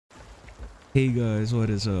Hey guys, what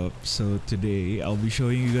is up? So today I'll be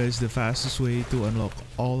showing you guys the fastest way to unlock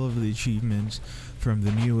all of the achievements from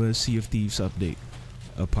the newest Sea of Thieves update,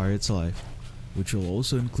 A Pirate's Life, which will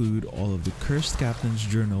also include all of the Cursed Captain's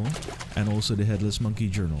Journal and also the Headless Monkey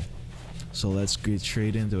Journal. So let's get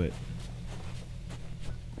straight into it.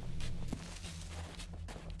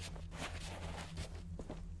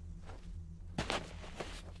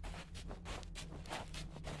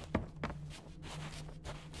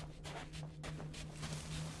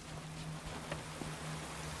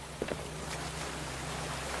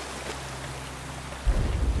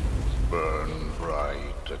 Burn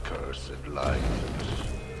bright accursed light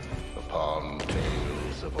upon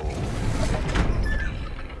tales of old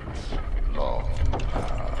deeds long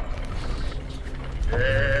past.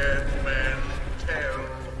 Dead men tell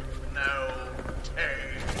no tale.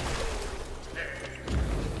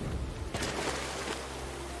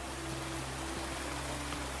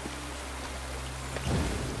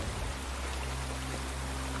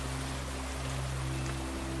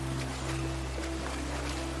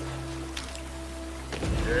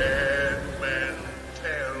 Dead men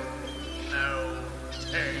tell no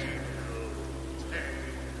tale.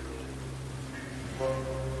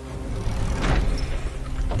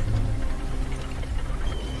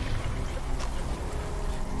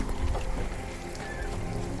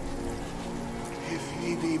 If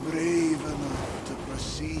ye be brave enough to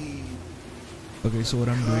proceed. Okay, so what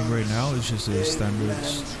I'm doing right now is just a standard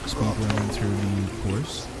speed running through the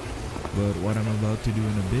course. But what I'm about to do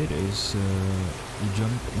in a bit is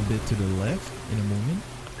jump a bit to the left in a moment.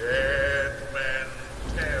 Dead men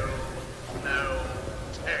tell no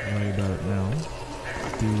tale. Right about now,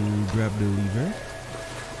 to grab the lever,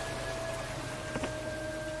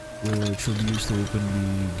 which will be used to open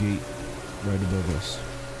the gate right above us.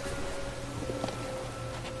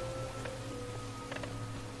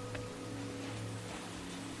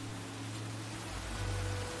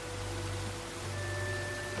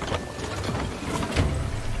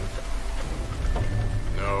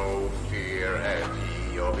 No fear have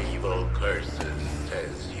ye of evil curses,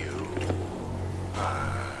 says you.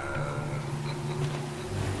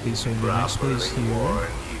 Okay, so in the next place here,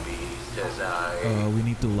 we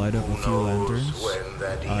need to light up a few lanterns.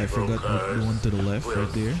 I forgot the one to the left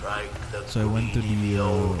right there, so I went to the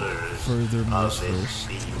furthermost first.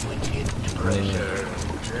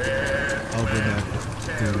 I'll go back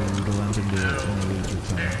to the lantern there in a later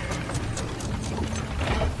time.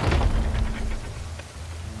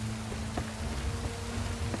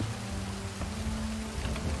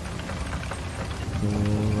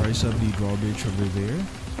 We'll rise up the drawbridge over there,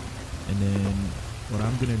 and then what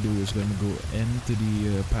I'm gonna do is gonna go into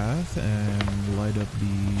the path and light up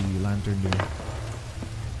the lantern there.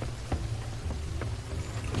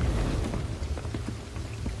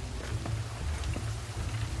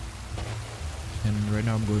 And right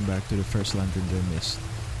now I'm going back to the first lantern that I missed.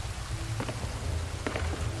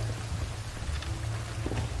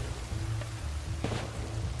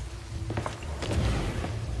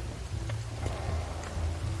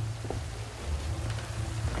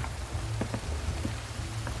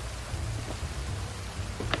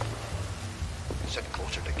 Sit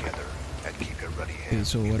closer together and keep your ready Okay, hands.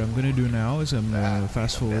 so what I'm gonna do now is I'm gonna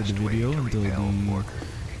fast forward the video until the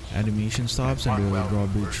animation stops and the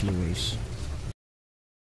drawbridge lowers.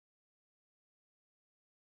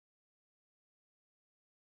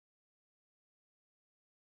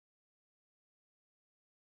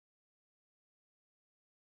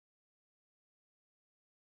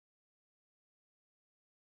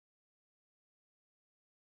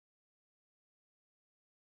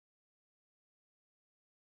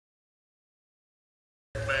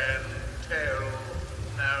 Men tell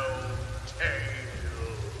no tale.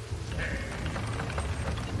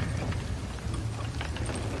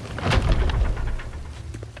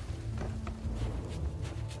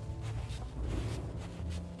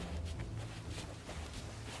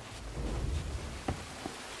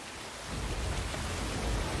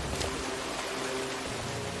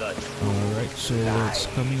 Alright, so what's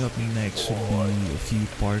coming up next would be a few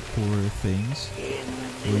parkour things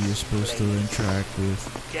where you're supposed to interact with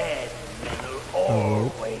a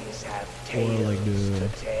rope or like the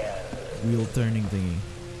wheel turning thingy.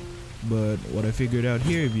 But what I figured out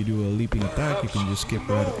here, if you do a leaping attack, you can just skip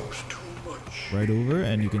right over,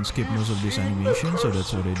 and you can skip most of this animation, so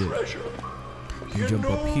that's what I did. You jump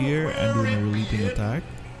up here and do another leaping attack.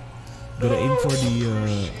 Gotta aim for the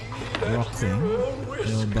rock thing, and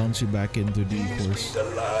it'll bounce you back into the course.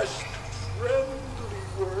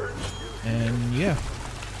 And yeah,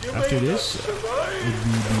 after this would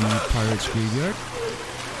be the Pirate's Graveyard.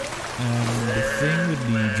 And the thing with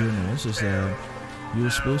the journals is that you're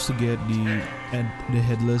supposed to get the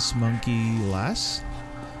headless monkey last,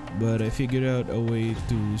 but I figured out a way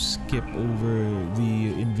to skip over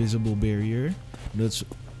the invisible barrier that's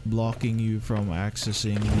blocking you from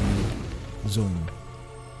accessing the zone.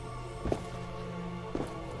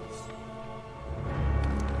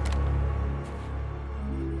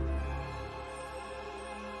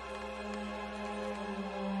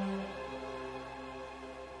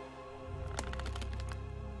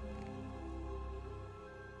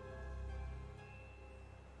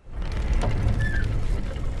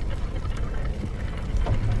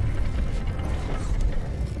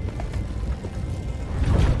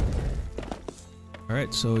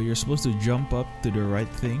 Alright, so you're supposed to jump up to the right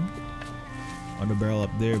thing on the barrel up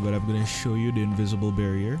there, but I'm gonna show you the invisible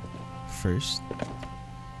barrier first.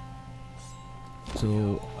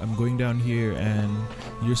 So I'm going down here, and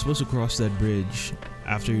you're supposed to cross that bridge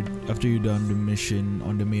after you've done the mission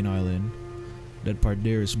on the main island. That part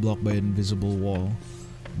there is blocked by an invisible wall.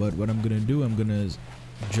 But what I'm gonna do, I'm gonna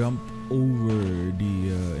jump over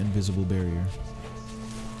the invisible barrier.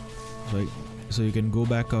 So you can go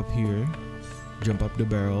back up here. Jump up the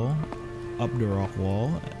barrel, up the rock wall,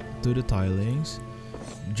 to the tilings,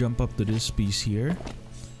 jump up to this piece here,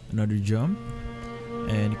 another jump,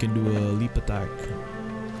 and you can do a leap attack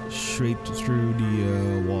straight through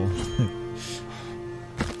the wall.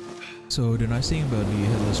 So the nice thing about the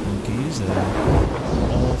headless monkey is that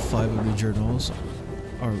all 5 of the journals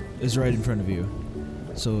is right in front of you.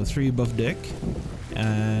 So 3 above deck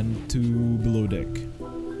and 2 below deck.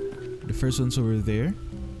 The first one's over there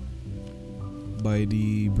by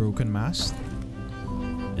the broken mast,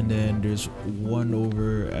 and then there's one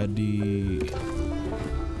over at near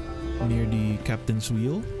the captain's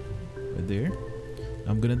wheel right there.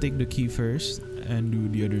 I'm gonna take the key first and do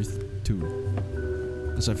the other 2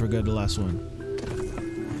 because I forgot the last one.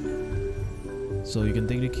 So you can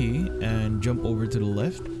take the key and jump over to the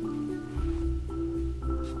left,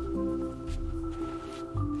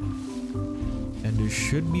 and there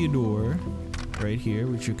should be a door right here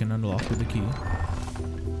which you can unlock with the key.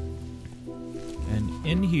 And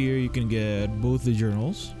in here you can get both the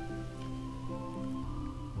journals.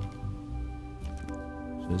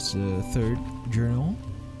 So that's the 3rd journal,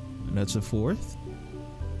 and that's the 4th.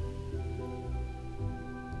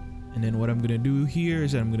 And then what I'm gonna do here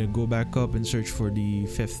is I'm gonna go back up and search for the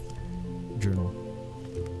 5th journal.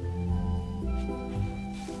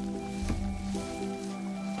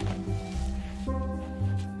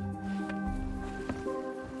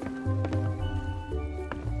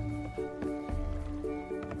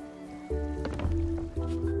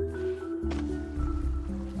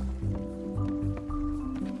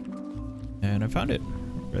 And I found it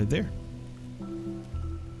right there,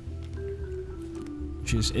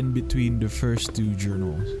 which is in between the first 2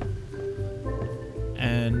 journals.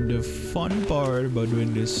 And the fun part about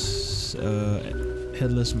doing this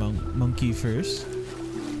headless monkey first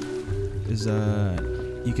is that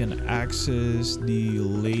you can access the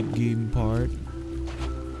late game part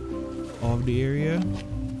of the area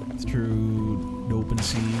through the open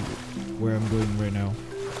sea where I'm going right now.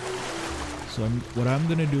 So what I'm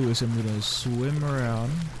gonna do is I'm gonna swim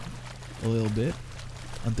around a little bit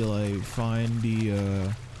until I find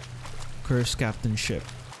the cursed captain ship.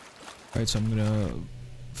 Alright, so I'm gonna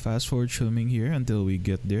fast forward swimming here until we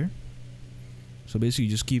get there. So basically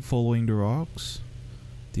just keep following the rocks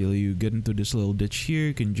till you get into this little ditch here.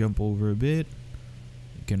 You can jump over a bit,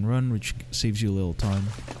 you can run, which saves you a little time.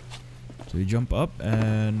 So you jump up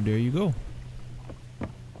and there you go.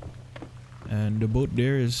 And the boat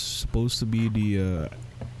there is supposed to be the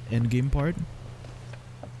end game part.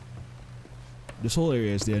 This whole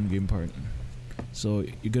area is the end game part. So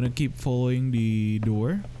you're gonna keep following the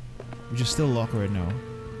door, which is still locked right now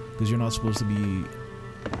because you're not supposed to be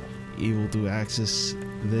able to access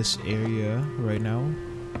this area right now.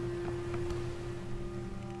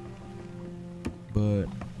 But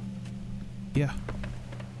yeah.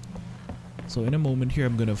 So in a moment here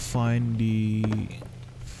I'm gonna find the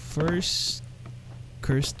first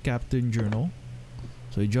cursed captain journal.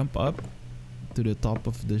 So you jump up to the top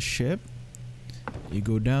of the ship, you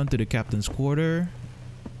go down to the captain's quarter,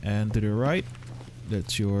 and to the right,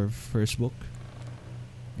 that's your first book,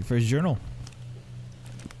 your first journal.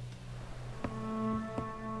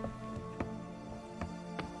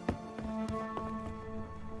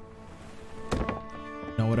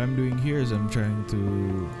 Now what I'm doing here is I'm trying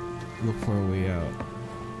to look for a way out.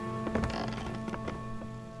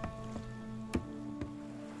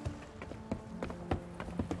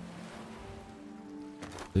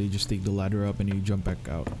 So you just take the ladder up and you jump back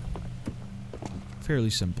out. Fairly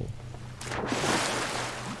simple.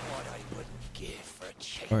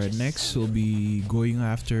 Alright, next we'll be going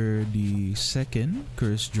after the second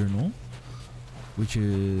curse journal, which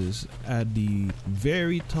is at the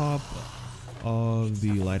very top of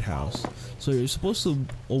the lighthouse. So you're supposed to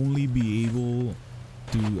only be able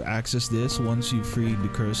to access this once you free the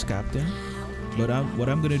cursed captain. But what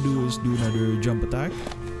I'm gonna do is do another jump attack,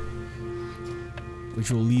 which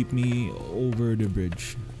will leap me over the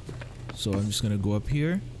bridge. So I'm just gonna go up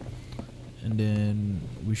here, and then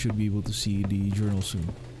we should be able to see the journal soon.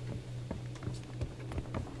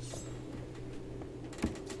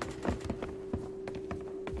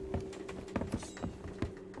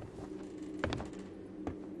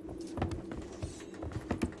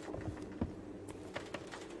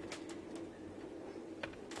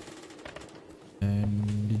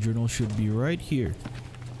 And the journal should be right here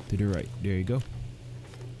to the right. There you go.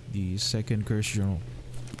 The second curse journal.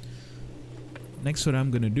 Next, what I'm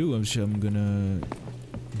gonna do is I'm gonna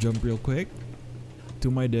jump real quick to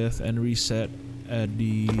my death and reset at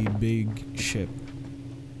the big ship.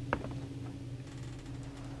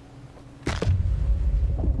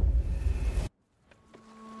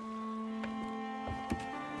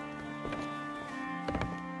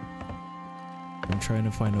 I'm trying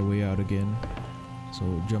to find a way out again.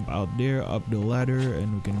 So jump out there, up the ladder,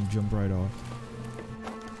 and we can jump right off.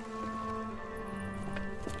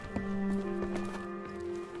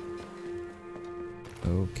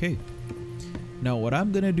 Okay. Now what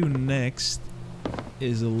I'm gonna do next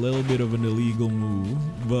is a little bit of an illegal move,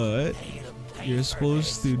 but you're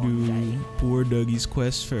supposed to do poor Dougie's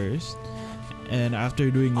quest first, and after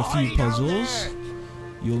doing a few puzzles,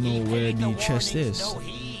 you'll know where the chest is.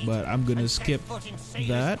 But I'm gonna skip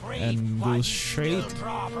that and go straight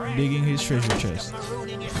digging his treasure chest. Now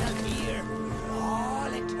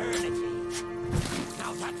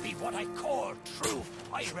that be what I call true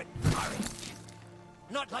pirate courage.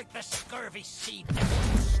 Not like the scurvy seed that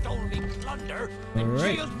stole me plunder and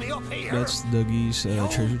jailed me up here. That's Dougie's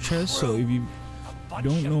treasure chest. So if you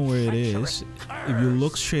don't know where it is, if you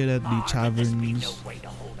look straight at the tavern's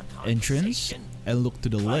entrance and look to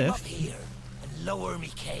the left,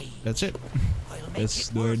 that's it.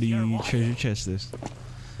 That's where the treasure chest is.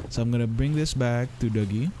 So I'm gonna bring this back to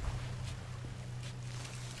Dougie.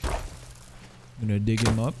 I'm gonna dig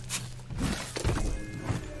him up.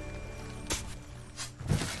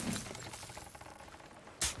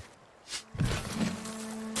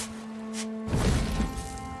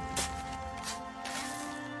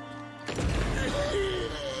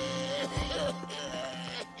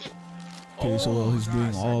 Okay, so while he's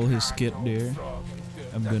doing all his skit there,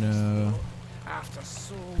 I'm gonna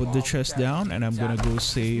put the chest down and I'm gonna go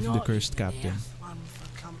save the cursed captain,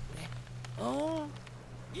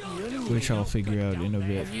 which I'll figure out in a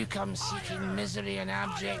bit. Have you come seeking misery and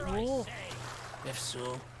abject woe? If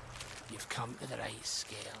so, you've come to the right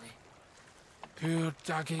scale. Poor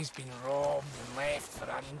Dougie's been robbed and left for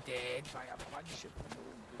undead by a bunch of...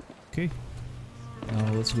 Okay,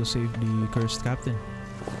 now let's go save the cursed captain.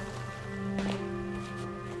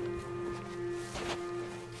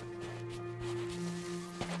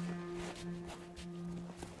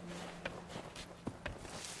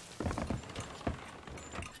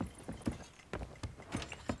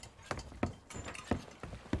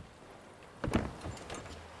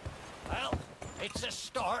 Well, it's a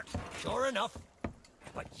start, sure enough.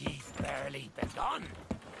 But ye've barely begun.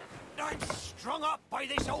 I'm strung up by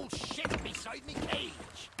this old shit beside me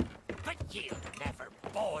cage. But you'll never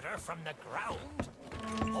border from the ground.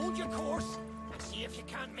 Hold your course and see if you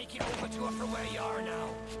can't make it over to her from where you are now.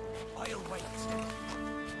 I'll wait.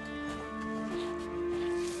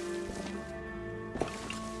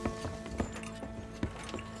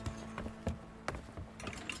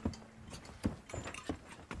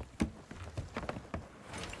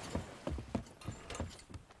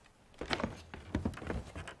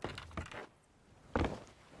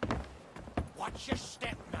 Watch your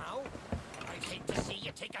step now. I'd hate to see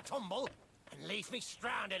you take a tumble and leave me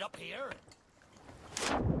stranded up here.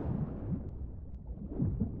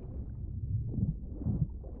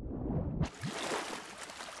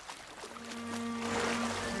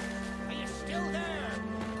 Are you still there?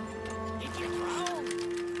 Did you drown?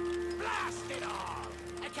 Blast it all!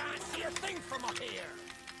 I can't see a thing from up here.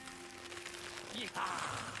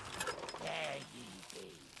 There ye be.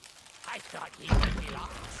 I thought ye might be lost.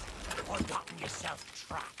 Forgotten yourself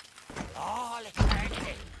trapped. All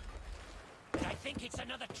eternity. And I think it's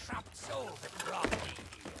another trapped soul that brought me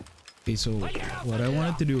here. Okay, so what I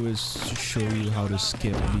wanted to do is show you how to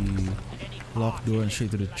skip the locked door and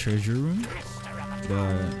straight to the treasure room,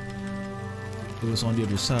 but it was on the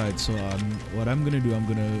other side. So what I'm gonna do, I'm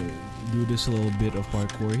gonna do this little bit of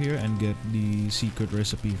parkour here and get the secret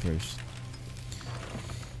recipe first.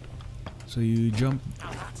 So you jump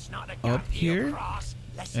up here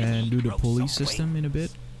and do the pulley system in a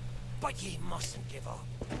bit. But ye mustn't give up.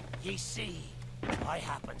 Ye see, I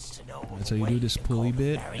happens to know. And so you do this pulley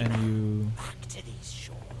bit and you back to these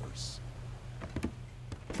shores.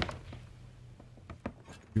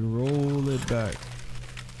 You roll it back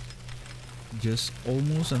just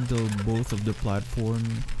almost until both of the platform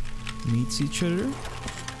meets each other.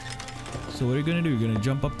 So what you're gonna do, you're gonna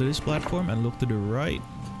jump up to this platform and look to the right.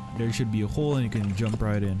 There should be a hole and you can jump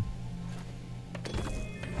right in.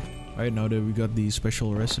 Alright, now that we got the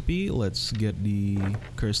special recipe, let's get the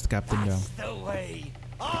cursed captain down. That's the way.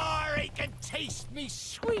 I can taste me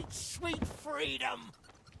sweet, sweet freedom.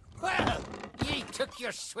 Well, ye took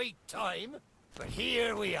your sweet time, but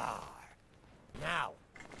here we are. Now,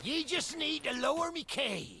 ye just need to lower me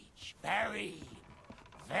cage very,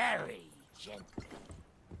 very gently.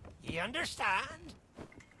 Ye understand?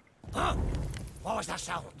 Huh? What was that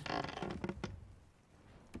sound?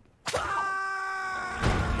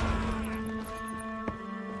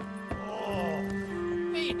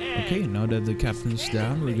 Okay, now that the captain's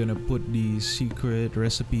down, we're gonna put the secret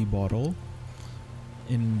recipe bottle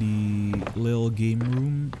in the little game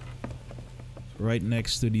room right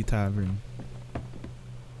next to the tavern.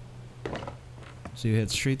 So you head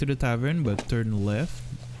straight to the tavern, but turn left.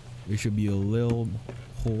 There should be a little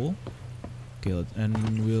hole. Okay,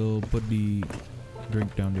 and we'll put the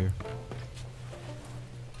drink down there.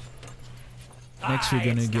 Next, we're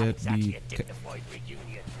gonna get the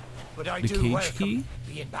cage key,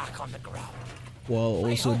 while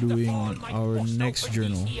also doing our next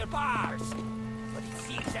journal. But it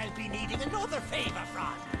seems I'll be needing another favor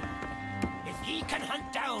from. If ye can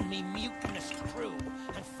hunt down me mutinous crew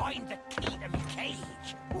and find the key to me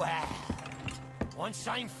cage, well, once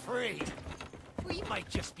I'm free, we might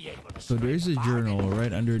just be able to. So there's a journal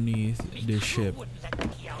right underneath the ship,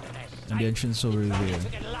 and the entrance over there.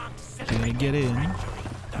 So you're gonna get in.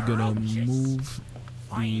 You're gonna move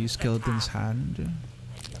the skeleton's hand.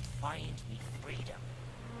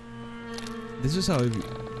 This is how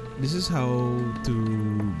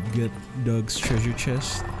to get Doug's treasure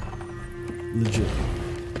chest legit.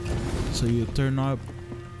 So you turn up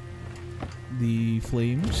the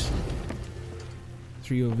flames,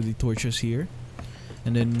 3 of the torches here,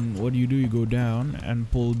 and then what you do, you go down and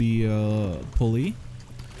pull the pulley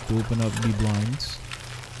to open up the blinds,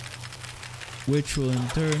 which will in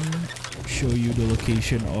turn show you the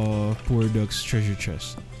location of poor Doug's treasure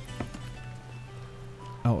chest.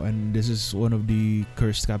 Oh, and this is one of the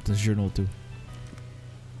cursed captain's journal too.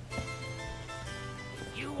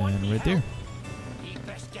 And right there.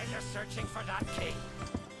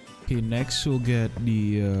 Okay, next we'll get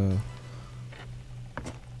the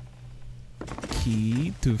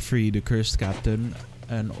key to free the cursed captain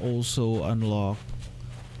and also unlock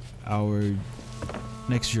our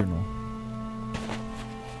next journal.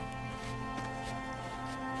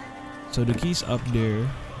 So the key's up there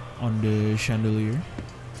on the chandelier,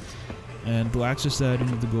 and to access that you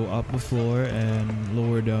need to go up the floor and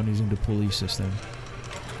lower down using the pulley system.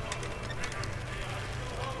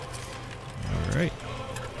 Alright,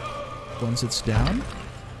 once it's down,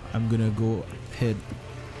 I'm gonna go head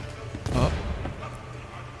up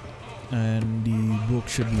and the book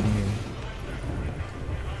should be near.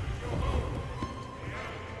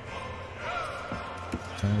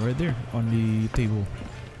 Right there on the table.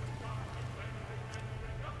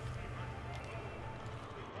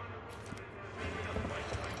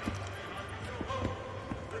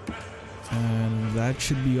 And that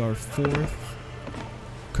should be our 4th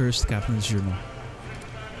cursed captain's journal.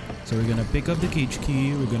 So we're gonna pick up the cage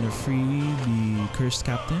key, we're gonna free the cursed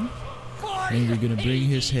captain, and we're gonna bring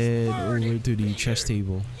his head over to the chess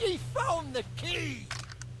table. Ye found the key.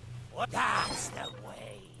 What? That's the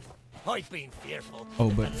way. I've been fearful. Oh,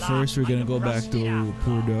 but first we're gonna go back to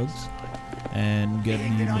poor Doug's and get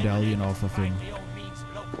the medallion off of him.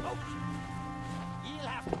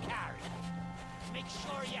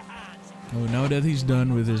 Oh, now that he's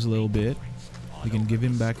done with his little bit, we can give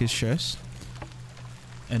him back his chest,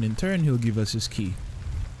 and in turn he'll give us his key.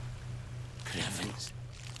 Griffins,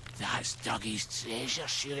 that's Dougie's treasure,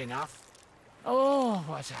 sure enough. Oh,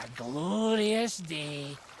 what a glorious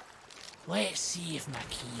day. Let's see if my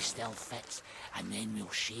key still fits, and then we'll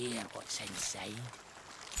share what's inside.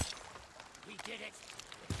 We did it.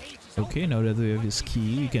 Okay, now that we have his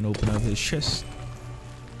key, we can open up his chest.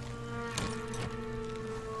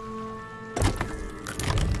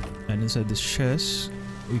 And inside this chest,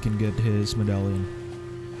 we can get his medallion.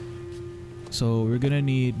 So we're gonna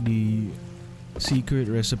need the secret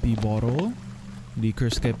recipe bottle, the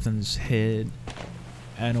cursed captain's head,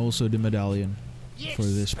 and also the medallion for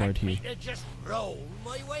this part here. To just roll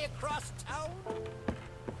my way across town?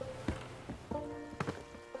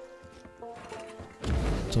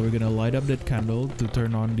 So we're gonna light up that candle to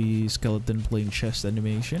turn on the skeleton playing chest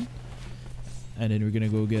animation, and then we're gonna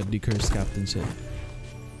go get the cursed captain's head.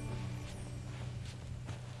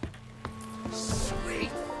 Sweet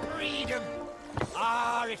freedom!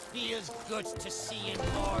 Ah, it feels good to see in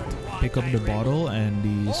Lord what Pick up I the read. bottle, and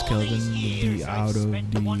the All skeleton these will be years out I've of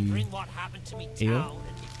spent the wondering what happened to me ale. town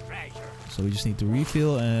and me treasure. So we just need to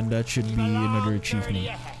refill, and that should be A long another journey achievement.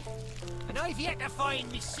 ahead. And I've yet to find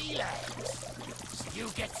me sea legs. So you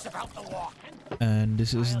gets about the walking. And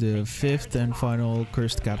this is the 5th and final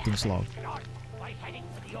cursed captain's log. By heading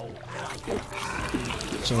for the old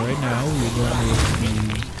So right now we're done with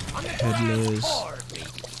the Headless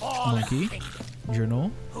monkey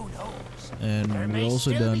journal, Who knows? and we're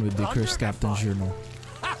also done with the cursed captain's journal.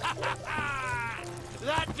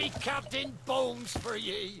 That be Captain Bones for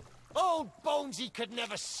ye. Old Bonesy could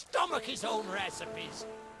never stomach his own recipes.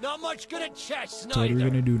 Not much good at chess, neither. So what we're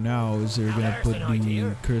gonna do now is we're gonna There's put an the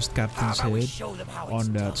idea. cursed captain's How about we head show them how it's on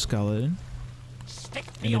done? that skeleton, Stick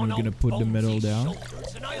and me then on we're gonna old put the medal Bonesy's down.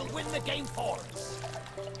 shoulders and I'll win the game for us.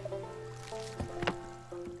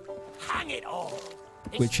 Hang it all.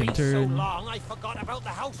 It's Which in been turn, so long, I forgot about the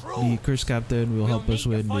house the rules. cursed captain will help We'll us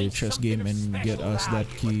need to win the find chess something game of and get special us that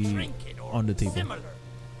value, a key trinket or on the table. Similar,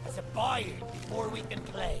 as a buy-in before we can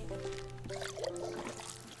play.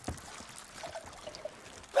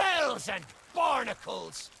 Bells and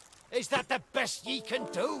barnacles! Is that the best ye can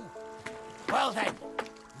do? Well then,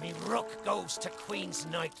 me rook goes to Queen's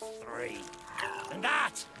Knight 3. And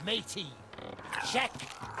that, matey, check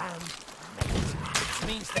and mate. Which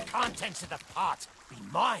means the contents of the pot be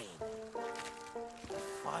mine. A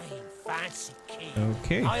fine, fancy key.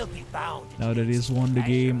 Okay. I'll be bound. Now that he's won the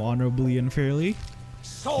game honorably and fairly, you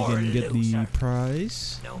Sore can get the loser.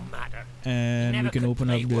 prize, No matter. and we Never can could open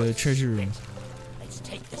play up the worse treasure room. spit. Let's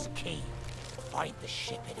take this key. Find the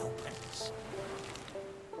ship it opens.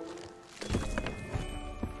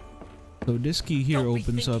 So this key here Don't be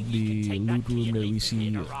opens up thinking you the can take loot that key room and that leave we me see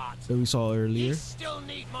in a rod. that we saw You earlier, still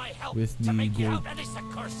need my help with to the make you gold. out of this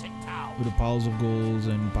accursed town. with the piles of golds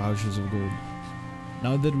and pouches of gold.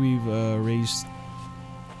 Now that we've raised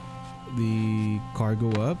the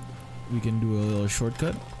cargo up, we can do a little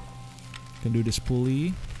shortcut. Can do this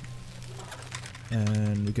pulley,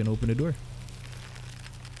 and we can open the door.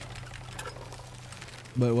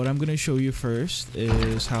 But what I'm gonna show you first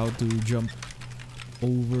is how to jump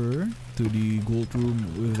over to the gold room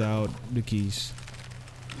without the keys.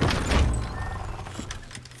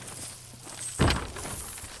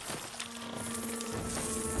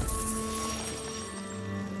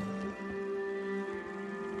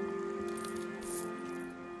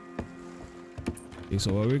 Okay,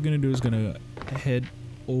 so what we're gonna do is gonna head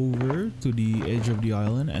over to the edge of the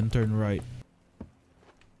island and turn right.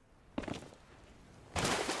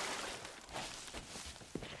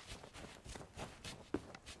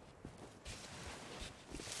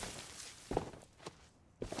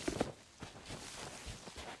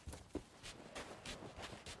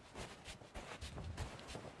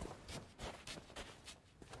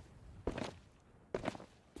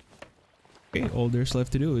 Okay, all there's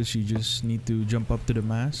left to do is you just need to jump up to the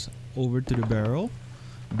mast, over to the barrel,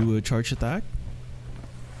 do a charge attack,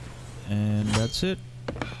 and that's it.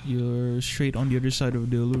 You're straight on the other side of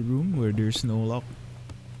the loot room where there's no lock.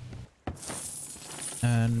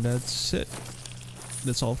 And that's it.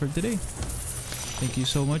 That's all for today. Thank you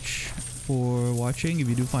so much for watching. If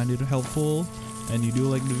you do find it helpful and you do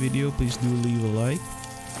like the video, please do leave a like.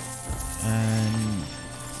 And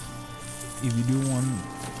if you do want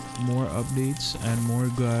more updates and more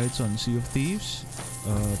guides on Sea of Thieves,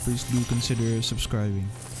 please do consider subscribing.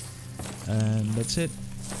 And that's it.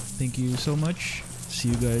 Thank you so much. See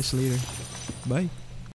you guys later. Bye.